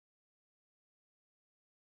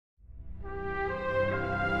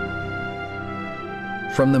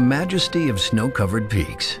From the majesty of snow-covered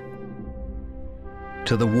peaks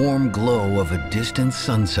to the warm glow of a distant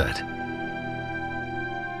sunset,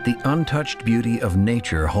 the untouched beauty of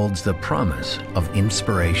nature holds the promise of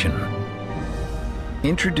inspiration.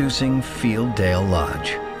 Introducing Fieldale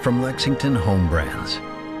Lodge from Lexington Home Brands,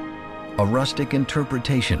 a rustic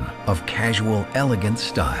interpretation of casual, elegant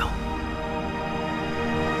style.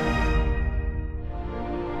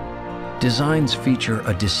 Designs feature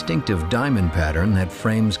a distinctive diamond pattern that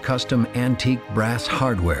frames custom antique brass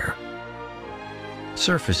hardware.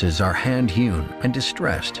 Surfaces are hand-hewn and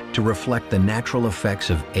distressed to reflect the natural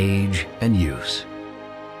effects of age and use.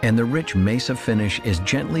 And the rich mesa finish is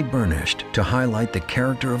gently burnished to highlight the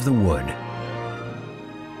character of the wood.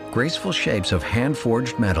 Graceful shapes of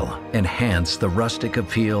hand-forged metal enhance the rustic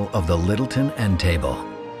appeal of the Littleton end table.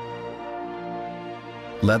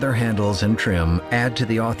 Leather handles and trim add to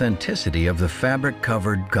the authenticity of the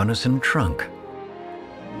fabric-covered Gunnison trunk.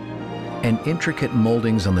 And intricate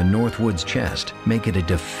moldings on the Northwood's chest make it a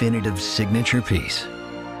definitive signature piece.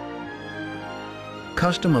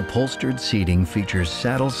 Custom upholstered seating features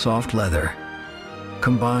saddle-soft leather,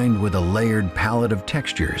 combined with a layered palette of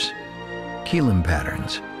textures, kilim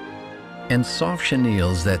patterns, and soft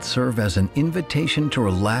chenilles that serve as an invitation to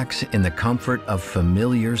relax in the comfort of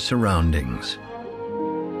familiar surroundings.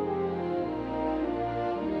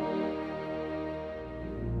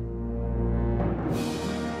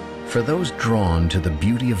 For those drawn to the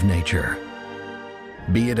beauty of nature,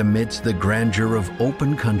 be it amidst the grandeur of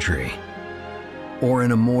open country or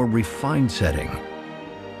in a more refined setting,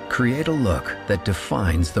 create a look that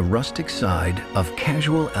defines the rustic side of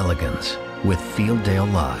casual elegance with Fieldale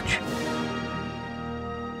Lodge.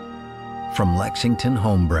 From Lexington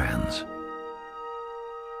Home Brands.